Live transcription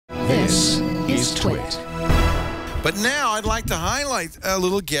This is TWiT. But now I'd like to highlight a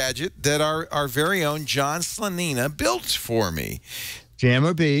little gadget that our very own John Slanina built for me.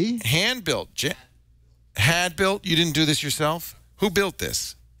 Jammer B. Hand-built. Hand-built? You didn't do this yourself? Who built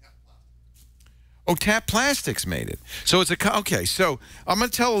this? Oh, Tap Plastics made it. So it's a... Okay, so I'm going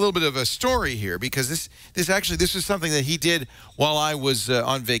to tell a little bit of a story here because this was something that he did while I was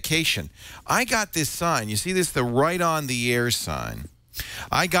on vacation. I got this sign. You see this? The Right on the Air sign.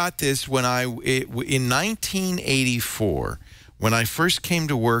 I got this when in 1984, when I first came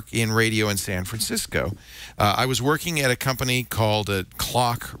to work in radio in San Francisco. I was working at a company called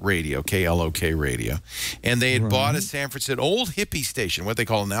Clock Radio, K-L-O-K Radio, and they had bought a San Francisco old hippie station, what they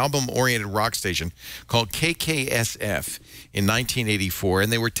call an album-oriented rock station, called KKSF in 1984,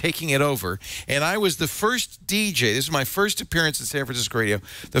 and they were taking it over. And I was the first DJ. This was my first appearance at San Francisco Radio.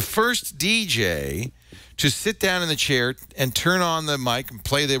 The first DJ to sit down in the chair and turn on the mic and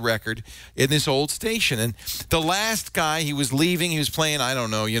play the record in this old station. And the last guy, he was leaving, he was playing, I don't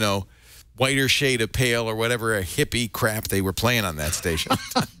know, you know, Whiter Shade of Pale or whatever a hippie crap they were playing on that station.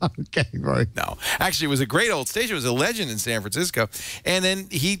 Okay, right. No, actually, it was a great old station. It was a legend in San Francisco. And then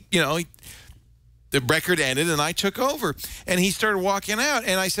he, you know, the record ended and I took over. And he started walking out.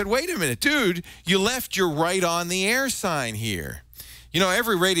 And I said, wait a minute, dude, you left your Right on the Air sign here. You know,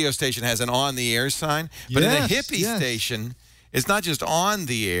 every radio station has an on-the-air sign, but in a hippie station, it's not just on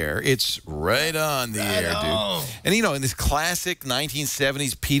the air, it's right on the air, dude. And, you know, in this classic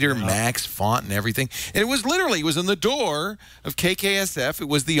 1970s Peter Max font and everything, and it was literally, it was in the door of KKSF, it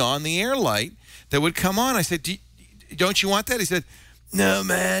was the on-the-air light that would come on. I said, don't you want that? He said, no,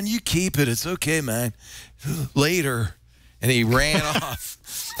 man, you keep it. It's okay, man. Later. And he ran off.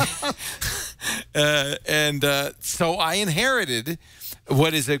 So I inherited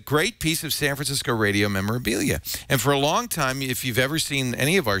what is a great piece of San Francisco radio memorabilia. And for a long time, if you've ever seen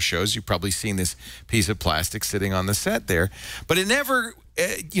any of our shows, you've probably seen this piece of plastic sitting on the set there. But it never,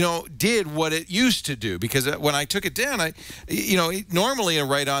 you know, did what it used to do. Because when I took it down, you know, normally a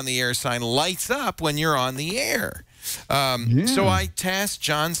Right on the Air sign lights up when you're on the air. So I tasked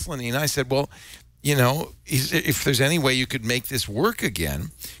John Slanina. I said, well, you know, if there's any way you could make this work again,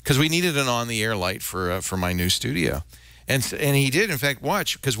 because we needed an on-the-air light for my new studio. And he did, in fact,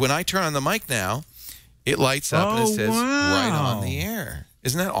 watch, because when I turn on the mic now, it lights up and it says Right on the Air.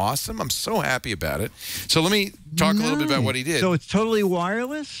 Isn't that awesome? I'm so happy about it. So let me talk a little bit about what he did. So it's totally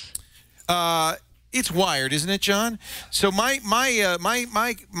wireless? It's wired, isn't it, John? So my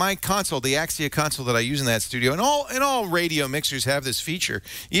console, the Axia console that I use in that studio, and all radio mixers have this feature.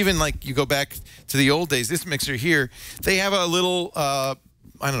 Even like you go back to the old days, this mixer here, they have a little I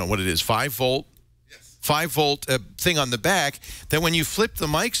don't know what it is, 5-volt. 5-volt thing on the back that when you flip the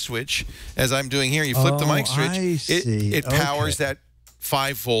mic switch, as I'm doing here, you flip the mic switch, it powers that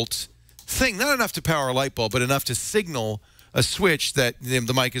 5-volt thing. Not enough to power a light bulb, but enough to signal a switch that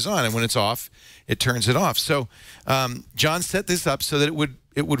the mic is on, and when it's off, it turns it off. So John set this up so that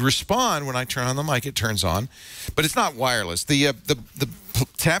it would respond when I turn on the mic. It turns on, but it's not wireless. The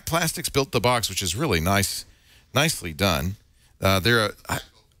Tap Plastics built the box, which is really nicely done.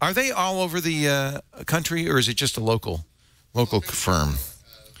 Are they all over the country, or is it just a local firm?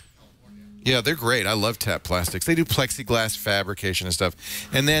 Yeah, they're great. I love Tap Plastics. They do plexiglass fabrication and stuff.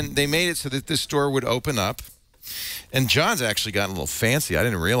 And then they made it so that this door would open up. And John's actually gotten a little fancy. I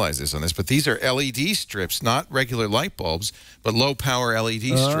didn't realize this on this, but these are LED strips, not regular light bulbs, but low-power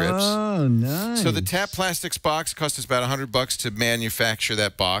LED strips. Oh, nice. So the Tap Plastics box cost us about $100 to manufacture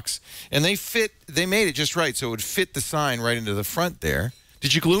that box. And they made it just right, so it would fit the sign right into the front there.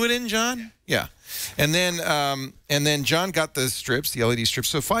 Did you glue it in, John? Yeah. And then John got the strips, the LED strips.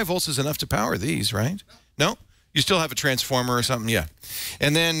 So 5 volts is enough to power these, right? No? You still have a transformer or something? Yeah.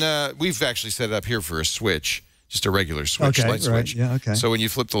 And then we've actually set it up here for a switch, just a regular switch, light switch. Yeah, okay. So when you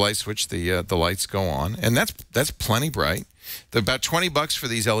flip the light switch, the lights go on, and that's plenty bright. They're about $20 for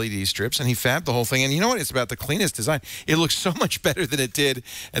these LED strips, and he fabbed the whole thing. And you know what? It's about the cleanest design. It looks so much better than it did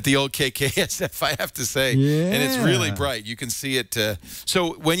at the old KKSF, I have to say. Yeah. And it's really bright. You can see it.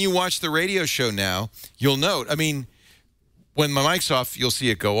 So when you watch the radio show now, you'll note, I mean, when my mic's off, you'll see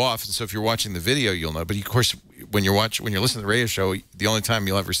it go off. And so if you're watching the video, you'll know. But of course, when you're listening to the radio show, the only time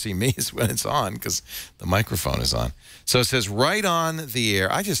you'll ever see me is when it's on, because the microphone is on. So it says Right on the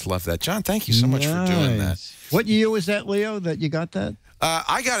Air. I just love that. John, thank you so much for doing that. What year was that, Leo, that you got that?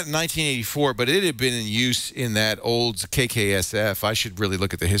 I got it in 1984, but it had been in use in that old KKSF. I should really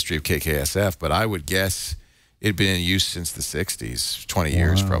look at the history of KKSF, but I would guess it had been in use since the 60s, 20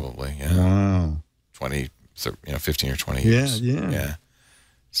 years probably. Yeah. Wow. 20, so, 15 or 20 years. Yeah.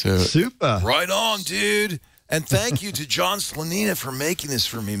 So super. Right on, dude. And thank you to John Slanina for making this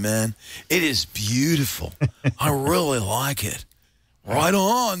for me, man. It is beautiful. I really like it. Right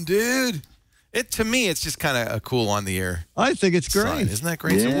on, dude. To me, it's just kind of a cool on the air. I think it's great. Sign. Isn't that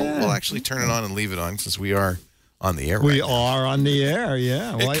great? Yeah. So we'll actually turn it on and leave it on since we are on the air. We right now. are on the air,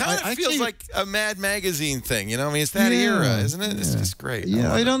 yeah. It kind of feels like a Mad Magazine thing, you know? I mean, it's that era, isn't it? It's just great.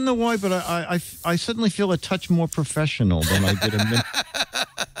 Yeah, I don't know why, but I suddenly feel a touch more professional than I did a minute.